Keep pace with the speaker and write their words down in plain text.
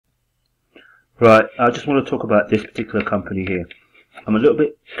Right, I just want to talk about this particular company here. I'm a little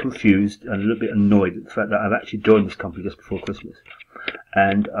bit confused and a little bit annoyed at the fact that I've actually joined this company just before Christmas.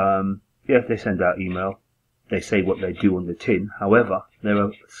 And yeah, they send out email. They say what they do on the tin. However, they're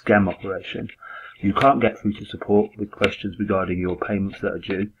a scam operation. You can't get through to support with questions regarding your payments that are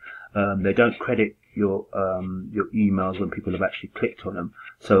due. They don't credit your emails when people have actually clicked on them.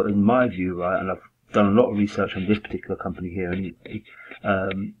 So in my view, right, and I've done a lot of research on this particular company here anyway,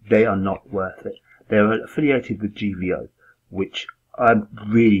 they are not worth it. They're affiliated with GVO, which I'm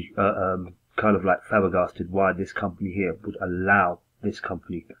really kind of like flabbergasted why this company here would allow this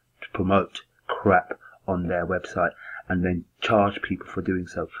company to promote crap on their website and then charge people for doing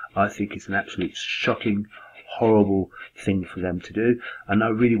so. I think it's an absolute shocking, horrible thing for them to do, and I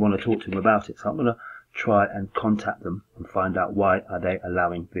really want to talk to them about it. So I'm going to try and contact them and find out why are they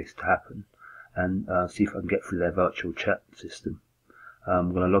allowing this to happen, and see if I can get through their virtual chat system.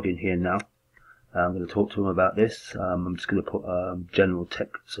 I'm going to log in here now. I'm going to talk to them about this. I'm just going to put general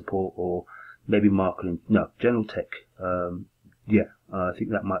tech support, or maybe marketing. No, general tech. Yeah, I think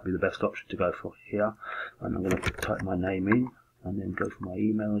that might be the best option to go for here. And I'm going to type my name in and then go for my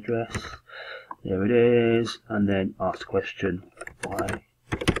email address. There it is. And then ask the question, why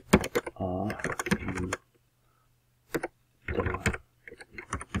are you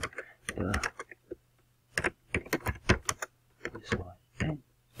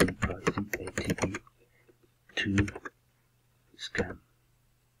Syndicate to scam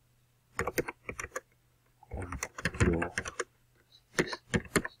on your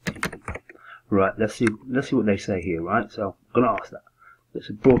right? Let's see what they say here, right? So I'm gonna ask that. It's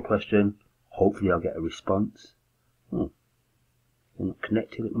a broad question. Hopefully I'll get a response. They're not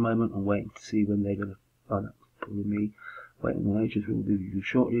connected at the moment. I'm waiting to see when they're gonna. Oh, that's probably me. Waiting on ages. We'll do you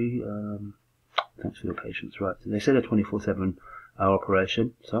shortly. Thanks for your patience. Right. So they said a 24/7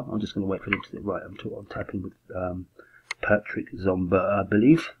 operation. So I'm just going to wait for them to. Right. I'm tapping with Patrick Zomba, I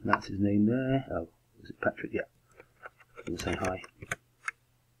believe. That's his name there. Oh, is it Patrick? Yeah. I'm going to say hi.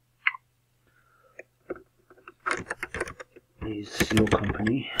 Is your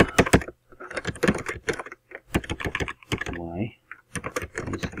company? Why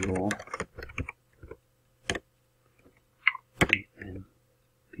is your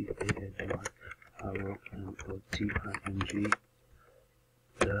PANPANYROTING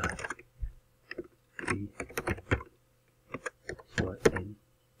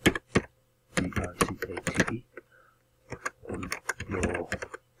SYNDICATE on your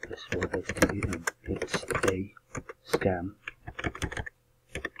SYSTE, and it's a scam.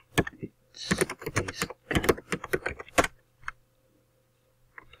 It's a scam.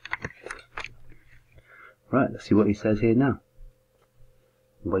 Right, let's see what he says here now.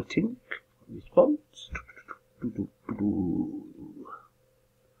 Waiting. Response.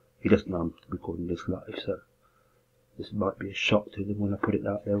 He doesn't know I'm recording this live, so this might be a shock to them when I put it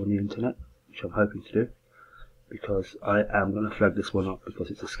out there on the internet, which I'm hoping to do, because I am going to flag this one up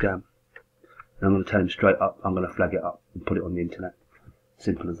because it's a scam. And I'm going to tell him straight up, I'm going to flag it up and put it on the internet.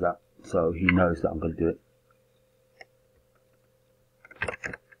 Simple as that. So he knows that I'm going to do it.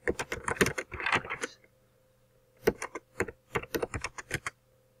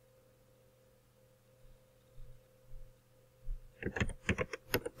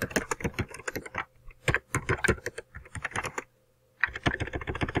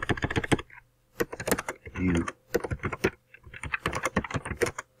 You to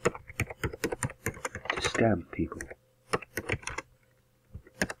scam people.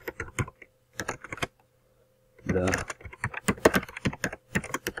 The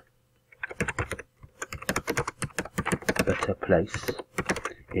better place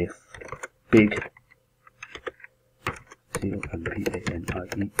if big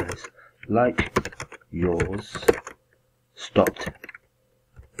COMPANIES like yours stopped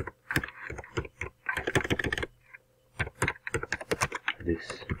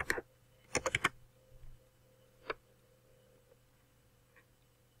this.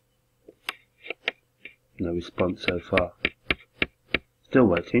 No response so far. Still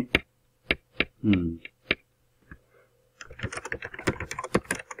waiting.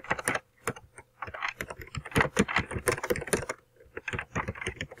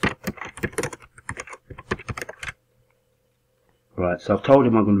 Right, so I've told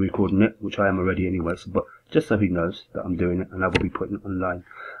him I'm going to be recording it, which I am already anyway, so, but just so he knows that I'm doing it, and I will be putting it online.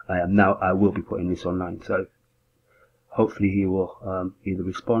 I will be putting this online, so hopefully he will either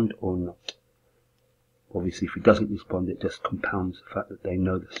respond or not. Obviously, if he doesn't respond, it just compounds the fact that they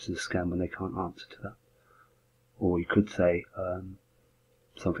know this is a scam when they can't answer to that. Or you could say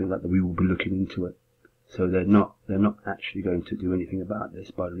something like that we will be looking into it. So they're not actually going to do anything about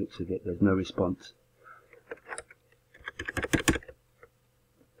this by the looks of it. There's no response.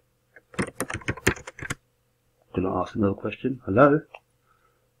 Gonna ask another question. Hello?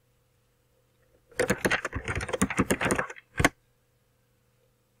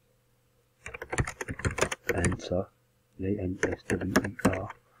 Answer. A-N-S-W-E-R.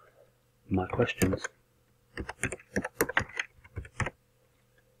 My questions.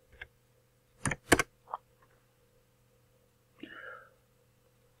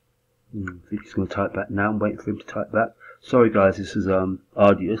 I think he's going to type back now. I'm waiting for him to type back. Sorry guys, this is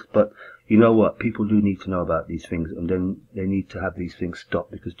arduous, but you know what? People do need to know about these things, and then they need to have these things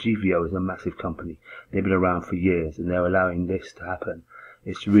stopped, because GVO is a massive company. They've been around for years, and they're allowing this to happen.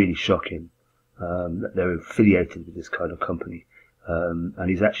 It's really shocking that they're affiliated with this kind of company. And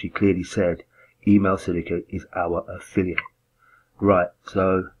he's actually clearly said, Email Syndicate is our affiliate. Right,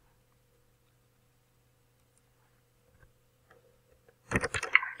 so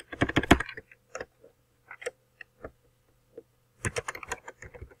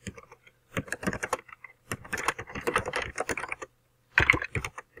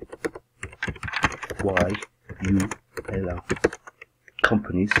why you allow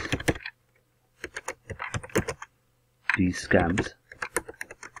companies these scams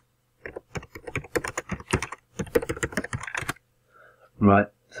right.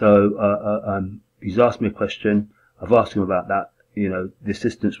 So he's asked me a question. I've asked him about that. You know, the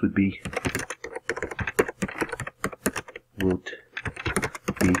assistance would be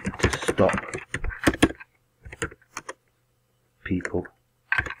to stop people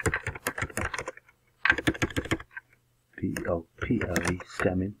PLE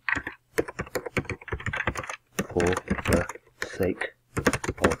scamming for the sake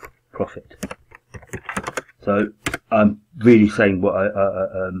of profit. So I'm really saying what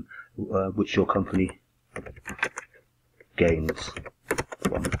which your company gains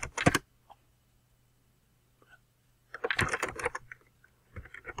from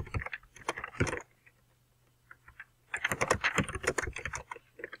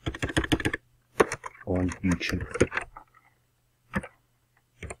on YouTube.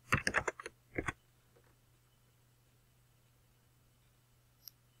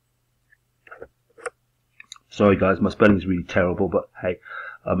 Sorry guys, my spelling is really terrible, but hey,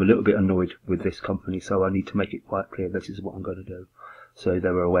 I'm a little bit annoyed with this company, so I need to make it quite clear this is what I'm going to do. So they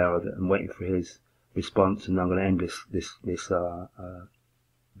were aware of it. I'm waiting for his response, and I'm going to end this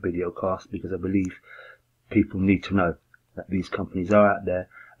video cast, because I believe people need to know that these companies are out there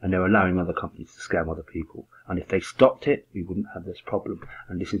and they're allowing other companies to scam other people. And if they stopped it, we wouldn't have this problem.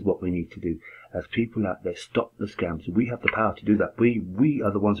 And this is what we need to do. As people out there, stop the scams. We have the power to do that. We are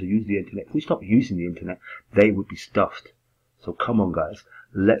the ones who use the internet. If we stop using the internet, they would be stuffed. So come on guys,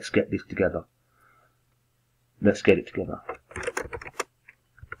 let's get this together. Let's get it together.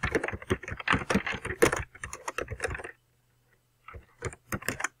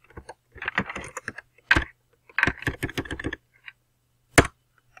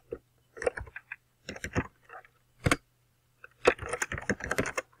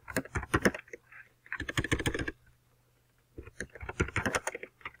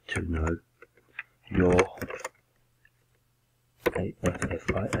 To know your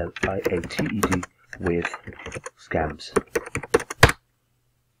affiliated with scams.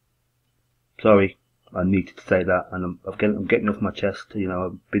 Sorry, I needed to say that, and I'm getting off my chest. You know,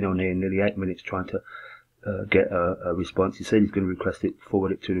 I've been on here nearly 8 minutes trying to get a response. He said he's going to request it,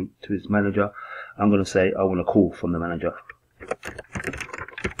 forward it to his manager. I'm going to say I want a call from the manager.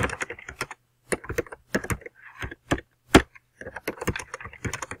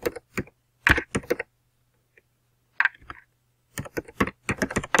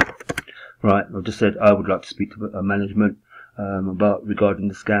 Right, I've just said I would like to speak to management regarding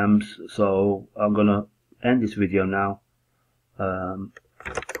the scams. So I'm gonna end this video now. I'm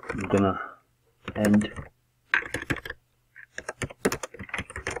gonna end.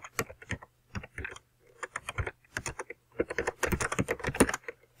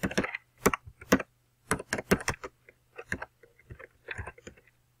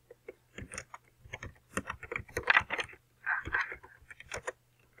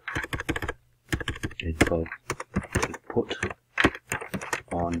 Info to put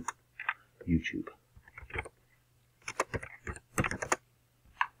on YouTube.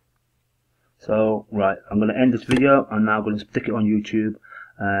 So right, I'm going to end this video. I'm now going to stick it on YouTube,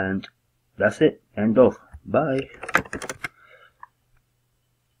 and that's it. End of. Bye.